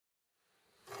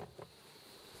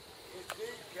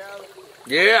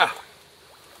Yeah.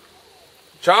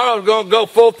 Charles gonna go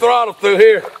full throttle through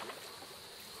here.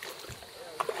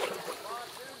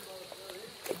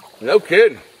 No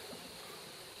kidding.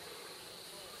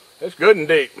 It's good and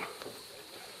deep.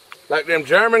 Like them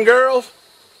German girls,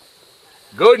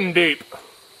 good and deep.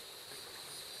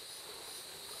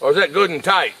 Or is that good and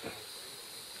tight?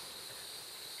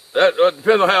 That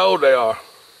depends on how old they are.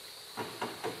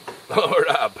 Lord,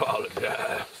 I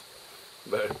apologize.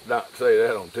 Better not say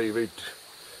that on TV.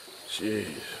 Jeez.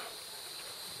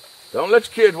 Don't let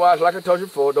your kids watch, like I told you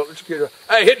before. Don't let your kids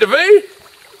watch. Hey, hit the V? Yeah,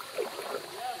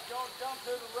 don't jump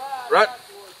to the right.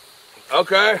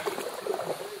 Okay.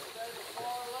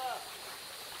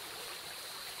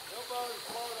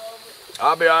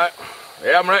 I'll be all right.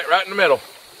 Yeah, I'm right in the middle.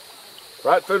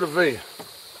 Right through the V.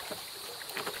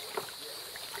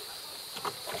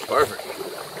 Perfect.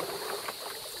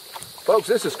 Folks,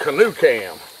 this is canoe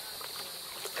cam.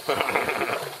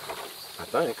 I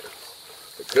think.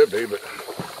 It could be, but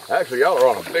actually y'all are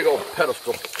on a big old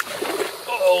pedestal.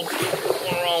 Uh-oh,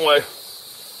 going the wrong way.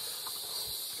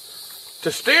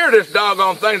 To steer this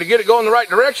doggone thing, to get it going the right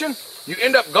direction, you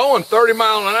end up going 30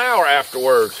 miles an hour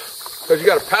afterwards. Because you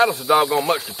got to paddle so doggone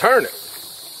much to turn it.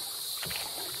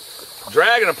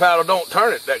 Dragging a paddle don't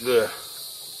turn it that good.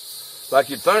 Like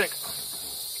you'd think.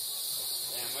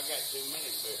 Damn, I got too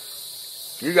many beer.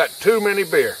 You got too many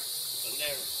beer.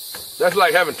 That's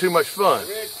like having too much fun.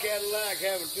 Red Cadillac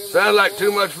having too much Sounds like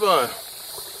too much fun.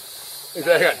 He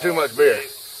said I got too much beer.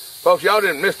 Folks, y'all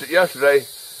didn't miss it yesterday.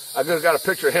 I just got a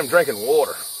picture of him drinking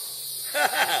water.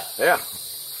 Yeah.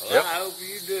 Well, yep. I hope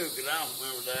you do, because I don't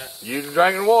remember that. You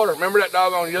drinking water. Remember that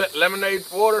doggone lemonade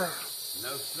water?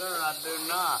 No, sir, I do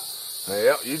not.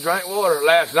 Yep, you drank water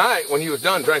last night when you was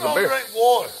done drinking beer. Drink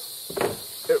water.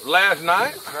 Last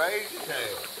night? Crazy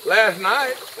hell. Last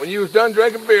night, when you was done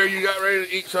drinking beer, you got ready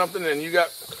to eat something, and you knew.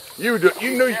 You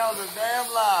held a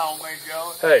damn lie on me,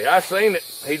 Joe. Hey, I seen it.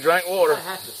 He drank water. I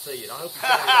have to see it. I hope you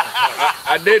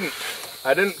I didn't.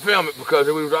 I didn't film it because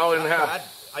we was all in the house.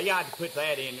 I got to put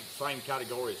that in the same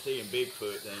category as seeing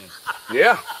Bigfoot then.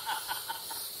 Yeah.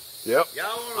 Yep.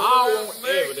 Y'all want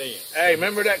evidence. Hey,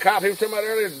 remember that cop he was talking about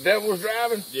earlier? The devil was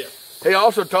driving? Yeah. He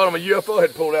also told him a UFO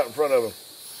had pulled out in front of him.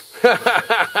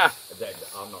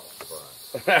 I'm not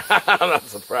surprised. I'm not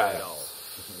surprised.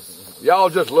 Y'all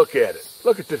just look at it.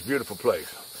 Look at this beautiful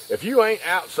place. If you ain't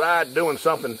outside doing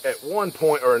something at one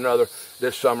point or another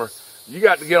this summer, you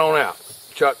got to get on out.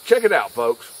 Chuck, check it out,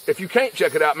 folks. If you can't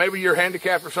check it out, maybe you're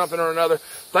handicapped or something or another.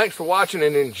 Thanks for watching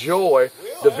and enjoy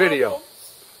the video.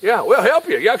 Yeah, we'll help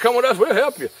you. Yeah, come with us. We'll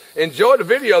help you. Enjoy the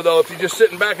video, though, if you're just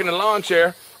sitting back in the lawn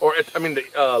chair, or,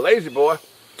 the lazy boy,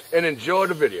 and enjoy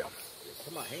the video.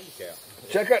 Come on, handicap.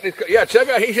 Check out this. Yeah, check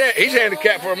out. He's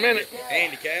handicapped for a minute.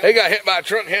 Handicap. He got hit by a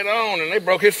truck head on, and they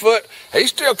broke his foot. He's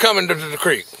still coming to the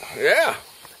creek. Yeah.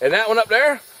 And that one up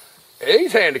there,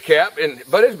 he's handicapped,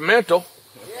 but it's mental.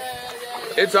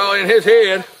 It's all in his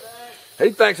head. He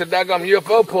thinks a daggone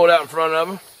UFO pulled out in front of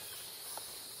him.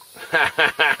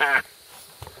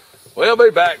 We'll be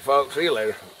back, folks. See you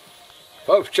later.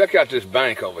 Folks, check out this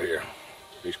bank over here.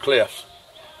 These cliffs.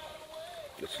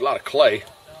 It's a lot of clay.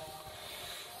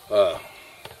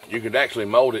 You could actually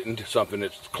mold it into something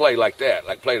that's clay like that,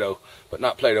 like Play-Doh, but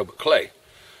not Play-Doh, but clay.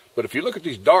 But if you look at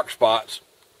these dark spots,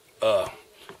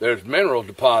 there's mineral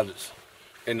deposits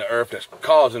in the earth that's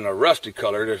causing a rusty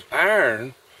color. There's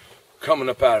iron coming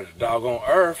up out of the doggone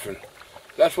earth, and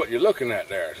that's what you're looking at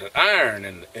there. It's iron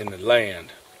in the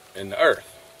land, in the earth.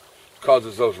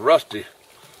 Causes those rusty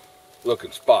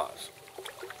looking spots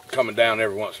coming down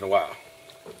every once in a while.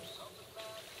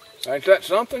 Ain't that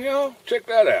something, y'all? Check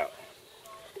that out.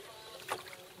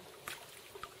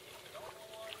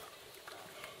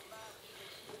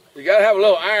 You gotta have a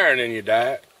little iron in your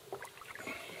diet.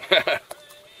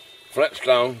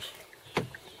 Flintstones.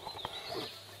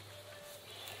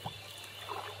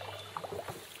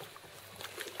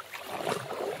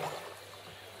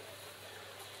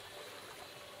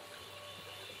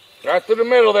 Right through the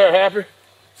middle there, Happy.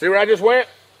 See where I just went?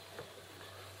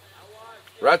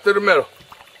 Right through the middle.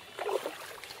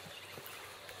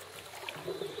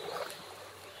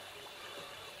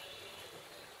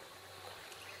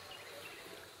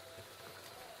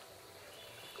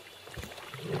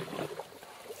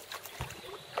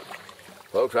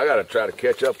 Folks, I gotta try to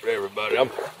catch up with everybody.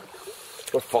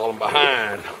 We're falling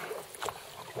behind.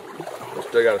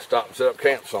 Still gotta stop and set up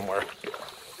camp somewhere.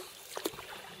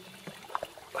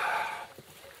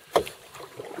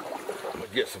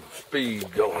 Get some speed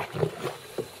going.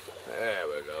 There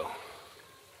we go.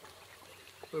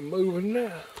 We're moving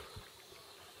now.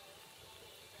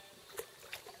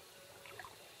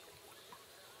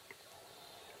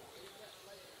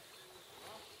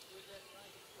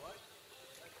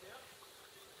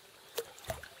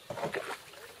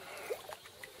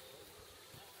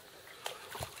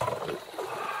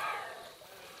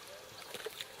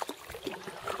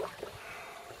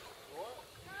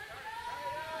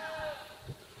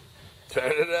 Turn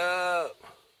it up.